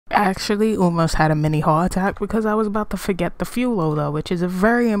actually almost had a mini heart attack because I was about to forget the fuel loader, which is a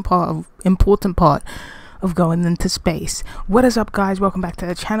very important part of going into space. What is up, guys? Welcome back to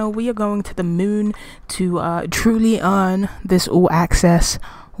the channel. We are going to the moon to truly earn this all access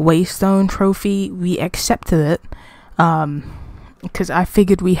Waystone trophy. We accepted it because I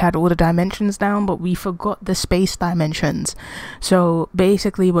figured we had all the dimensions down, but we forgot the space dimensions. So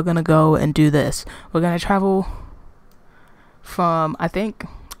basically we're gonna go and do this. We're gonna travel from, I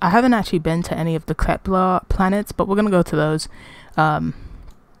haven't actually been to any of the Kepler planets, but we're gonna go to those.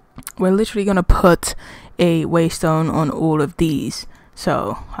 We're literally gonna put a waystone on all of these,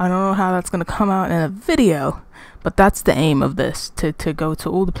 so I don't know how that's gonna come out in a video, but that's the aim of this, to go to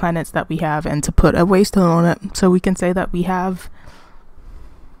all the planets that we have and to put a waystone on it, so we can say that we have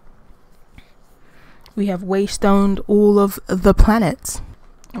waystoned all of the planets.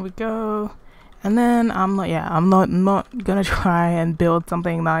 There we go. And then I'm not gonna try and build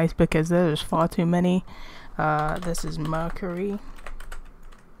something nice because there's far too many. This is Mercury.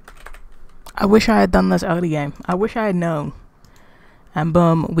 I wish I had done this early game. I wish I had known. And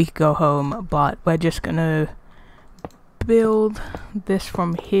boom, we could go home. But we're just gonna build this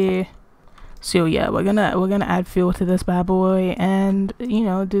from here. So yeah, we're gonna add fuel to this bad boy and, you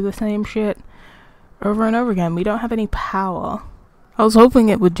know, do the same shit over and over again. We don't have any power. I was hoping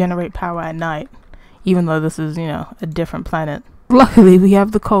it would generate power at night, even though this is, you know, a different planet. Luckily, we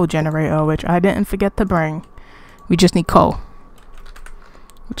have the coal generator, which I didn't forget to bring. We just need coal,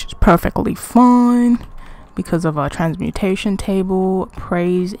 which is perfectly fine because of our transmutation table.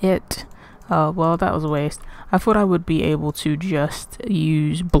 Praise it. Well, that was a waste. I thought I would be able to just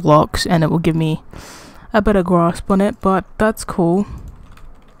use blocks and it will give me a better grasp on it, but that's cool.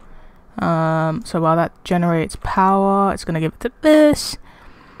 So while that generates power, it's gonna give it to this,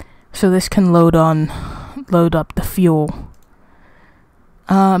 so this can load up the fuel.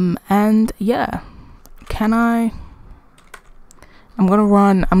 And yeah, I'm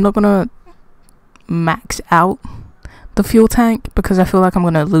not gonna max out the fuel tank because I feel like I'm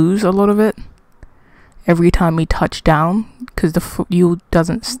gonna lose a lot of it every time we touch down because the fuel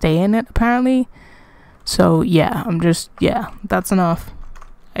doesn't stay in it apparently. So yeah, that's enough.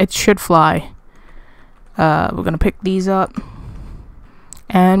 It should fly. We're gonna pick these up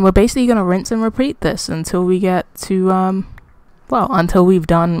and we're basically gonna rinse and repeat this until we get to until we've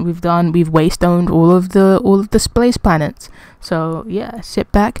waystoned all of the space planets. So yeah,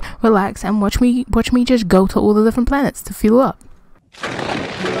 sit back, relax, and watch me just go to all the different planets to fuel up.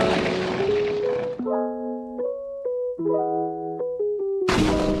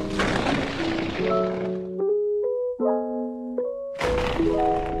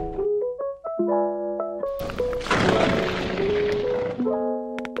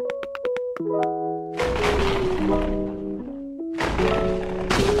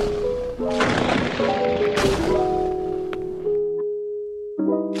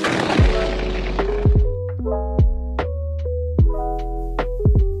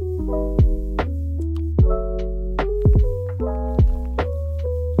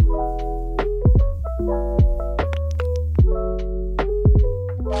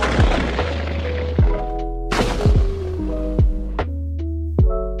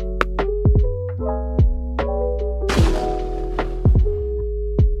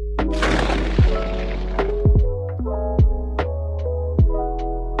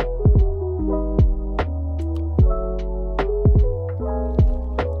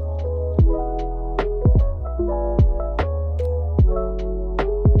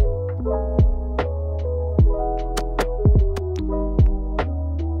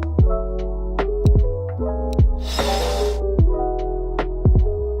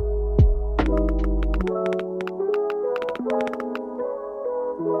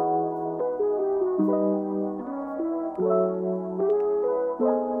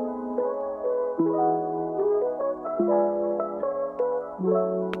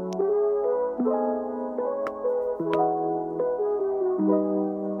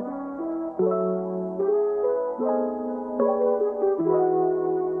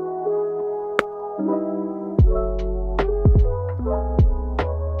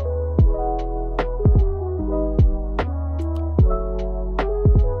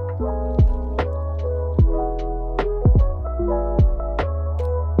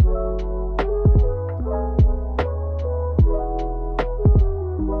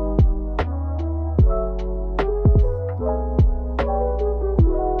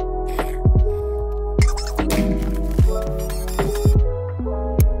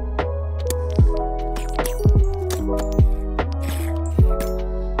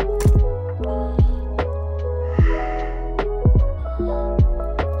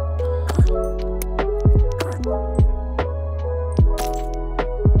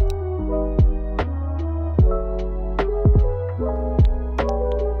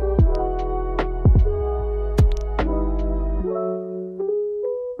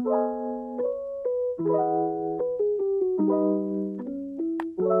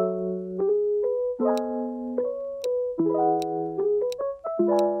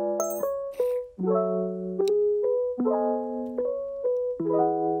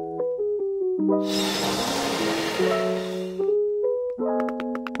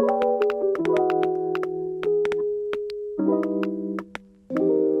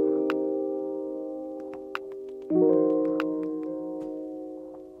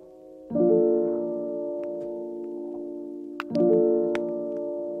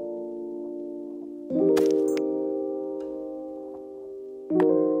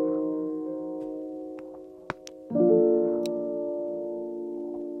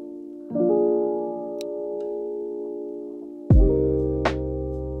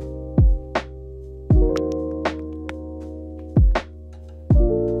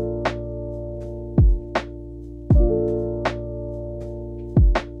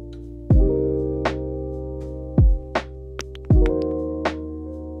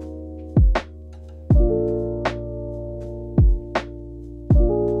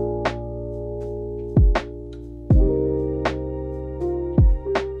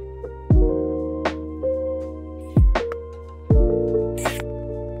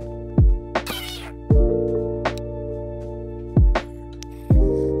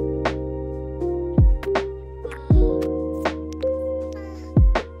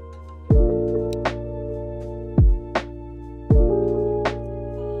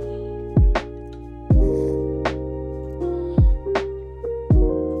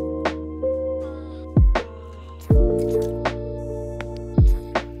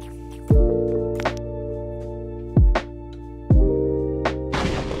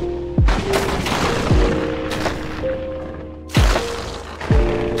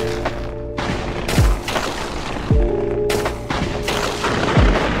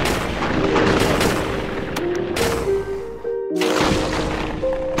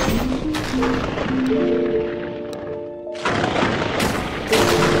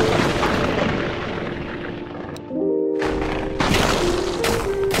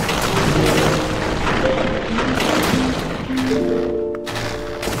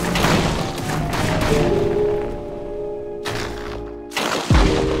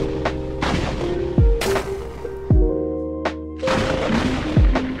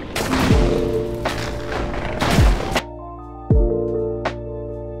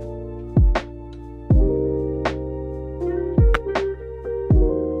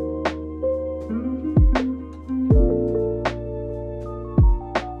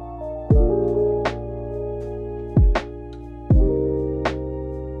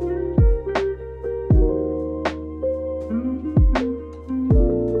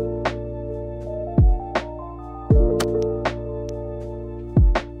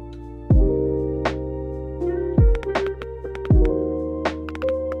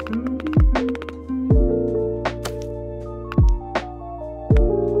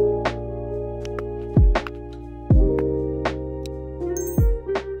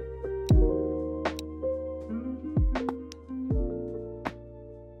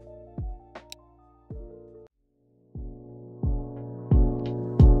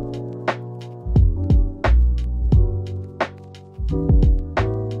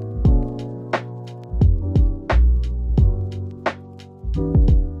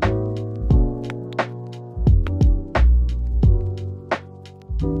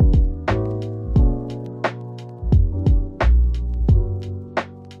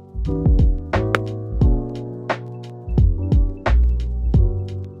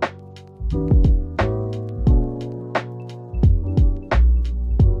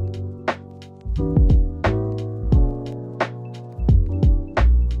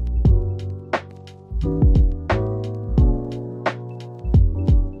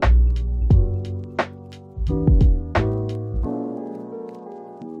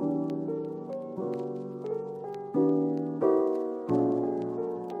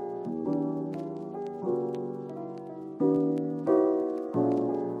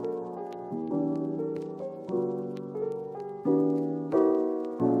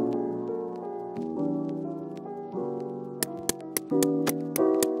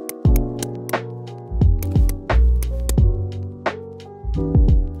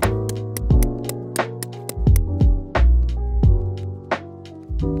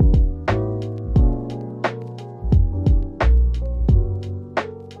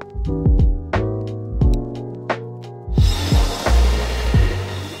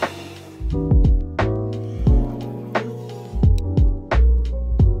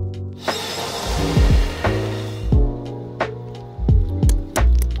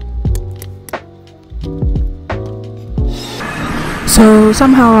 So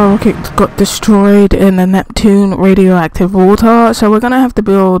somehow our rocket got destroyed in the Neptune radioactive water, so we're gonna have to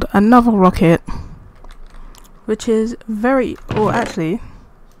build another rocket, which is very, or actually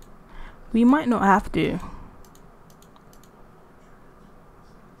We might not have to.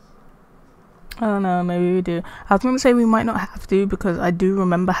 I don't know, maybe we do. I was gonna say we might not have to, because I do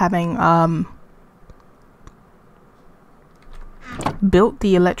remember having built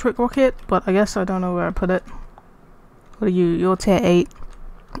the electric rocket, but I guess I don't know where I put it. What are you? You're tier 8.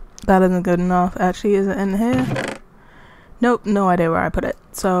 That isn't good enough. Actually, is it in here? Nope, no idea where I put it.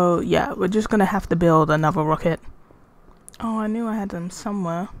 So yeah, we're just gonna have to build another rocket. Oh, I knew I had them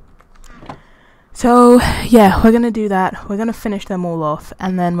somewhere. So yeah, we're gonna do that. We're gonna finish them all off,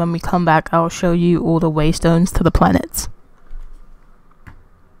 and then when we come back, I'll show you all the waystones to the planets.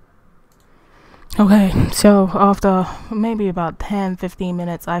 Okay, so after maybe about 10-15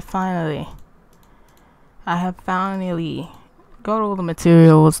 minutes, I have finally got all the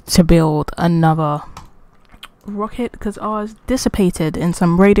materials to build another rocket, because ours dissipated in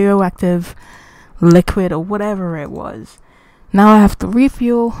some radioactive liquid or whatever it was. Now I have to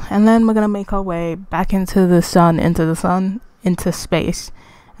refuel, and then we're gonna make our way back into the sun, into space,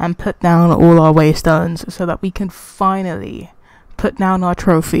 and put down all our waystones so that we can finally put down our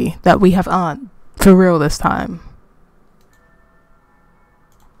trophy that we have earned for real this time.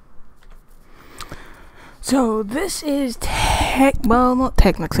 So this is not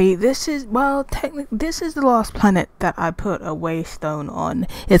technically, this is the last planet that I put a waystone on.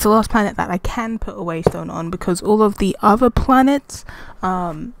 It's the last planet that I can put a waystone on, because all of the other planets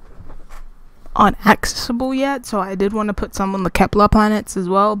aren't accessible yet. So I did want to put some on the Kepler planets as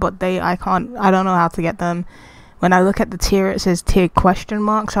well, but I don't know how to get them. When I look at the tier, it says tier ?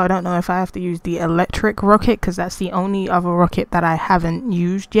 So I don't know if I have to use the electric rocket, because that's the only other rocket that I haven't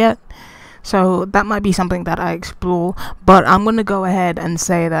used yet. So that might be something that I explore, but I'm going to go ahead and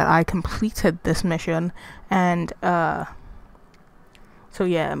say that I completed this mission. And so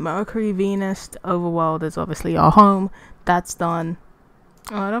yeah, Mercury, Venus, Overworld is obviously our home. That's done.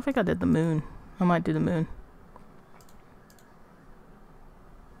 Oh, I don't think I did the moon. I might do the moon.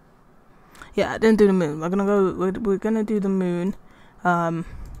 Yeah, I didn't do the moon. We're gonna do the moon.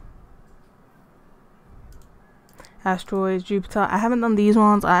 Asteroids, Jupiter. I haven't done these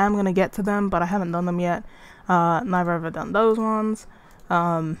ones. I am gonna get to them, but I haven't done them yet. Neither have I done those ones.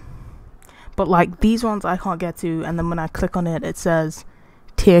 But like these ones I can't get to, and then when I click on it, it says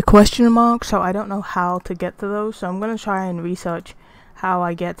tier ? So I don't know how to get to those. So I'm gonna try and research how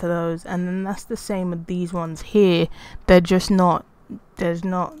I get to those, and then that's the same with these ones here. They're just not.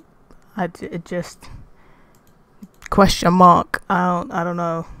 It just ? I don't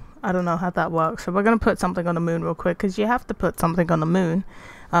know. I don't know how that works. So we're going to put something on the moon real quick, because you have to put something on the moon.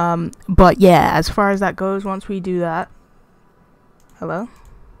 But yeah, as far as that goes, once we do that... Hello?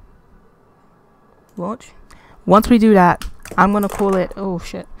 Watch. Once we do that, I'm going to call it... Oh,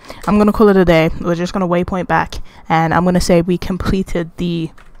 shit. I'm going to call it a day. We're just going to waypoint back. And I'm going to say we completed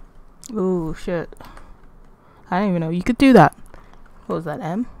the... Oh, shit. I didn't even know you could do that. What was that,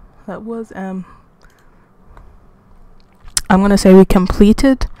 M? That was M. I'm going to say we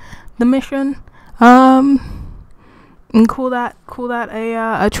completed the mission, and call that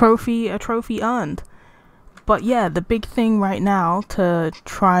a trophy earned. But yeah, the big thing right now to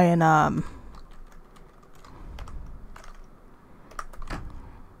try and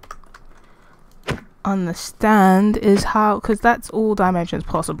understand is how, because that's all dimensions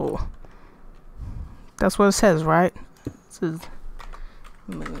possible. That's what it says, right? It says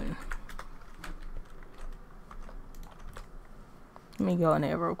moon. Let me go in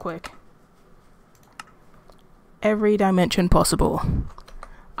here real quick. Every dimension possible.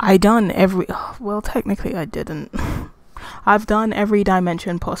 Well, technically I didn't. I've done every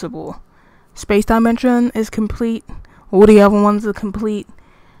dimension possible. Space dimension is complete. All the other ones are complete.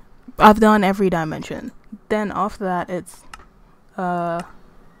 I've done every dimension. Then after that, it's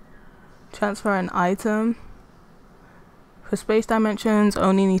transfer an item. For space dimensions,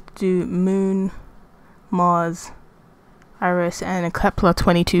 only need to do Moon, Mars, Iris, and a Kepler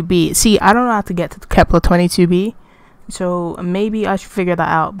 22b. See, I don't know how to get to the Kepler 22b, so maybe I should figure that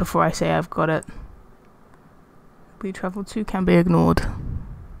out before I say I've got it. We travel to can be ignored.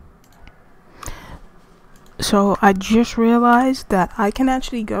 So I just realized that I can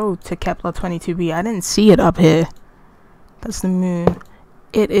actually go to Kepler 22b. I didn't see it up here. That's the moon.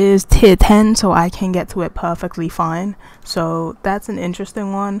 It is tier 10, so I can get to it perfectly fine. So that's an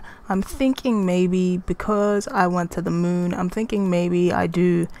interesting one. I'm thinking maybe, because I went to the moon, I'm thinking maybe I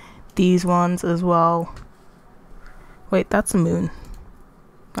do these ones as well. Wait, that's a moon.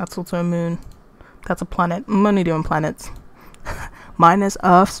 That's also a moon. That's a planet. I'm only doing planets. Mine is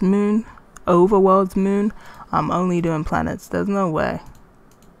Earth's moon, Overworld's moon. I'm only doing planets. There's no way.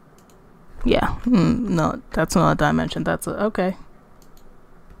 Yeah, no, that's not a dimension. That's a, okay.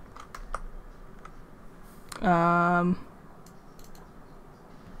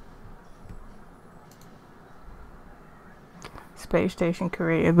 Space station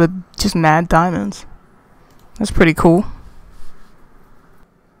created with just mad diamonds. That's pretty cool.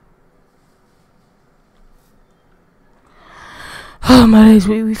 Oh my days,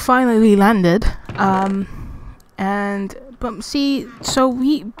 we finally landed. But see, so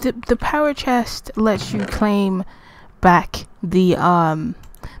the power chest lets you claim back the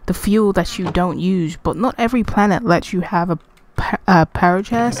fuel that you don't use, but not every planet lets you have a power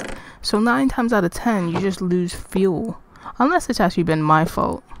chest. So 9 times out of 10 you just lose fuel, unless it's actually been my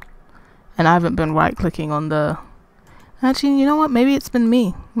fault and I haven't been right clicking on the... Actually, you know what, maybe it's been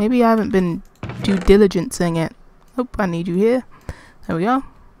me. Maybe I haven't been due diligencing it. Oh, I need you here. There we go.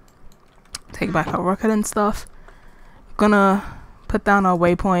 Take back our rocket and stuff. Gonna put down our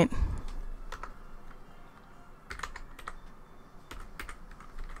waypoint.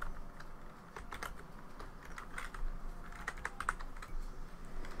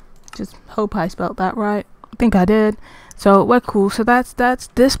 Just hope I spelled that right. I think I did. So we're cool. So that's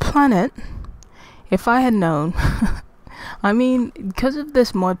this planet. If I had known, I mean, because of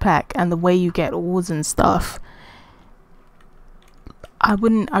this mod pack and the way you get ores and stuff, I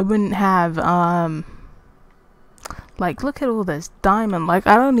wouldn't have like, look at all this diamond. Like,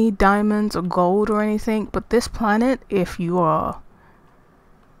 I don't need diamonds or gold or anything, but this planet, if you are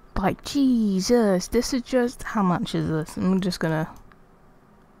like, Jesus, this is just, how much is this? I'm just gonna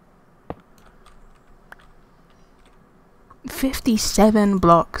 57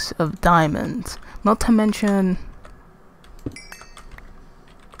 blocks of diamonds, not to mention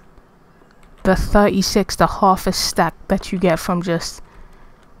the 36 to half a stack that you get from just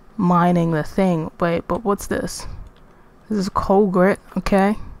mining the thing. Wait, but what's this? This is coal grit,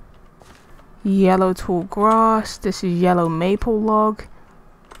 okay. Yellow tall grass. This is yellow maple log.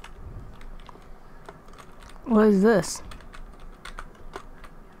 What is this?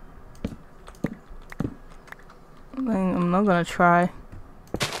 I'm not gonna try.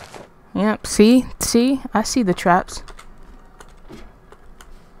 Yep, see, I see the traps.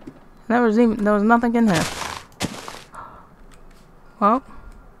 There was nothing in here. Well,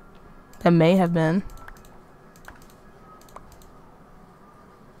 there may have been.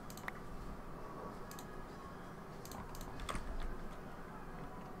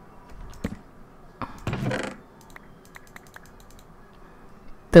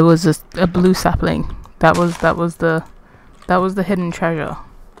 There was a blue sapling. That was the hidden treasure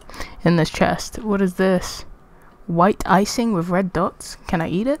in this chest. What is this? White icing with red dots. Can I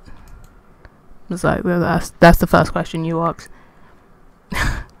eat it? It's like, that's the first question you ask.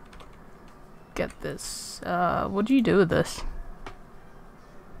 Get this. What do you do with this?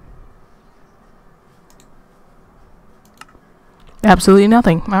 Absolutely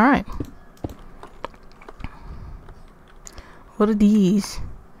nothing. Alright. What are these?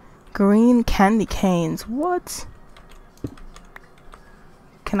 Green candy canes. What?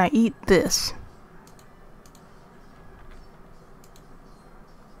 Can I eat this?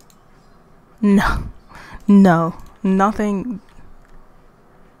 No. No. Nothing.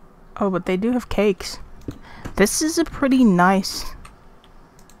 Oh, but they do have cakes. This is a pretty nice...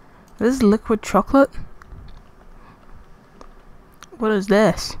 This is liquid chocolate? What is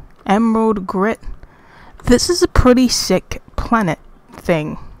this? Emerald grit. This is a pretty sick planet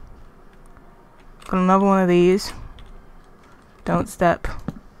thing. Got another one of these. Don't step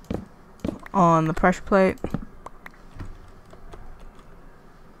on the pressure plate.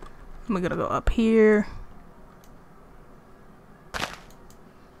 We're gonna go up here.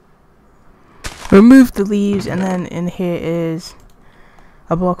 Remove the leaves, and then in here is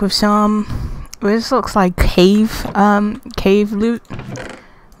a block of some. This looks like cave loot.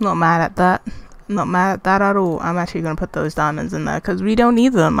 Not mad at that. Not mad at that at all. I'm actually gonna put those diamonds in there because we don't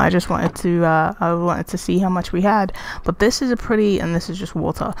need them. I just wanted to I wanted to see how much we had. But this is a pretty, and this is just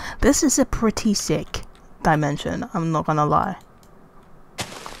water. This is a pretty sick dimension. I'm not gonna lie.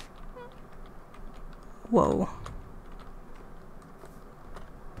 Whoa.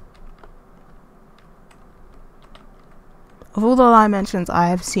 Of all the dimensions I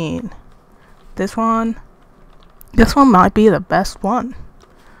have seen, this one might be the best one.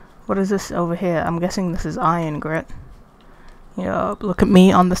 What is this over here? I'm guessing this is iron grit. Yeah, look at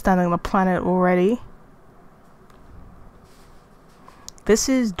me understanding the planet already. This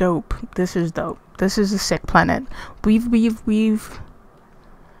is dope. This is dope. This is a sick planet.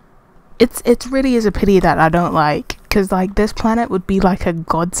 It's really is a pity that I don't like, because like this planet would be like a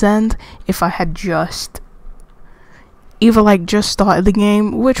godsend if I had just either like just started the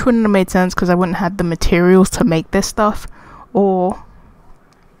game, which wouldn't have made sense because I wouldn't have the materials to make this stuff, or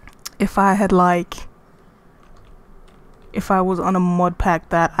if I had like if I was on a mod pack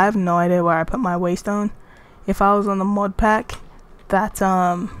that I have no idea where I put my Waystone. If I was on the mod pack that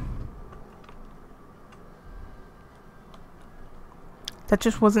that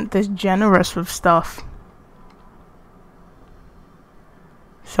just wasn't this generous with stuff.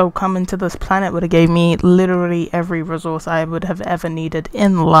 So coming to this planet would have gave me literally every resource I would have ever needed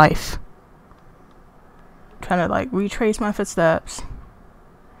in life. Trying to like retrace my footsteps.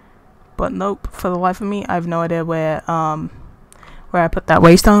 But nope, for the life of me, I have no idea where I put that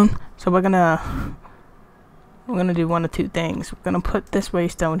Waystone. So we're gonna do one of two things. We're gonna put this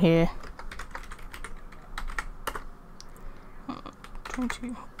Waystone here.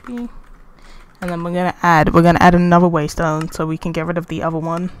 And then we're gonna add another Waystone so we can get rid of the other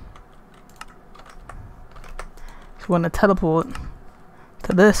one. So we're gonna teleport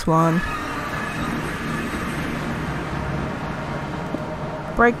to this one.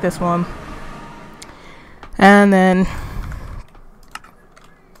 Break this one. And then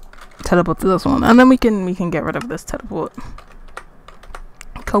teleport to this one. And then we can get rid of this teleport.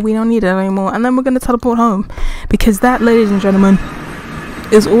 Cause we don't need it anymore. And then we're gonna teleport home. Because that, ladies and gentlemen,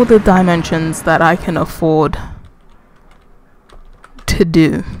 is all the dimensions that I can afford to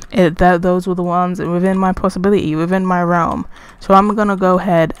do. Those were the ones within my possibility, within my realm. So I'm gonna go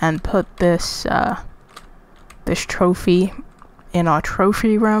ahead and put this this trophy in our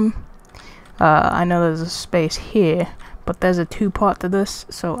trophy room. I know there's a space here, but there's a two-part to this,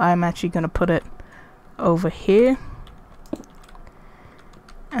 so I'm actually gonna put it over here.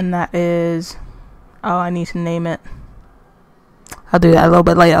 And that is, oh, I need to name it. I'll do that a little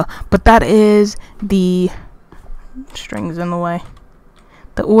bit later. But that is the strings in the way.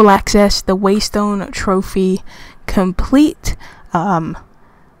 The all access, the Waystone trophy complete. That's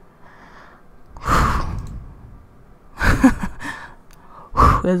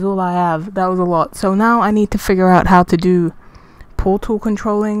all I have. That was a lot. So now I need to figure out how to do portal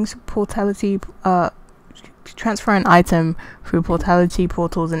controllings, portality, transfer an item through portality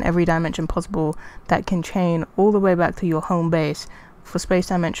portals in every dimension possible that can chain all the way back to your home base. For space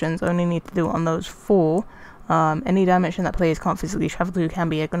dimensions, only need to do it on those 4. Any dimension that players can't physically travel to can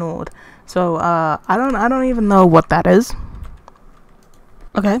be ignored. So I don't even know what that is.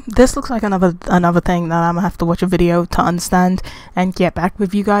 Okay, this looks like another thing that I'm gonna have to watch a video to understand and get back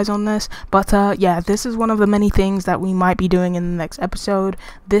with you guys on this. But yeah, this is one of the many things that we might be doing in the next episode.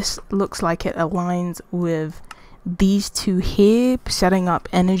 This looks like it aligns with these two here, setting up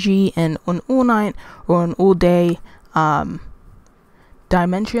energy in an all night or an all day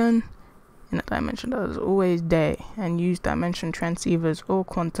dimension. In a dimension that is always day, and use dimension transceivers or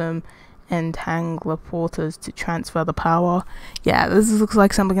quantum entangler porters to transfer the power. Yeah, this looks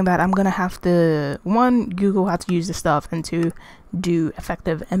like something that I'm gonna have to, 1, Google how to use this stuff, and 2, do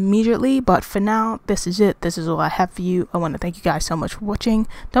effective immediately. But for now, this is it. This is all I have for you. I want to thank you guys so much for watching.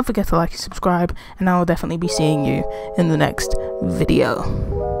 Don't forget to like and subscribe, and I will definitely be seeing you in the next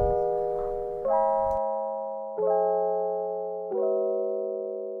video.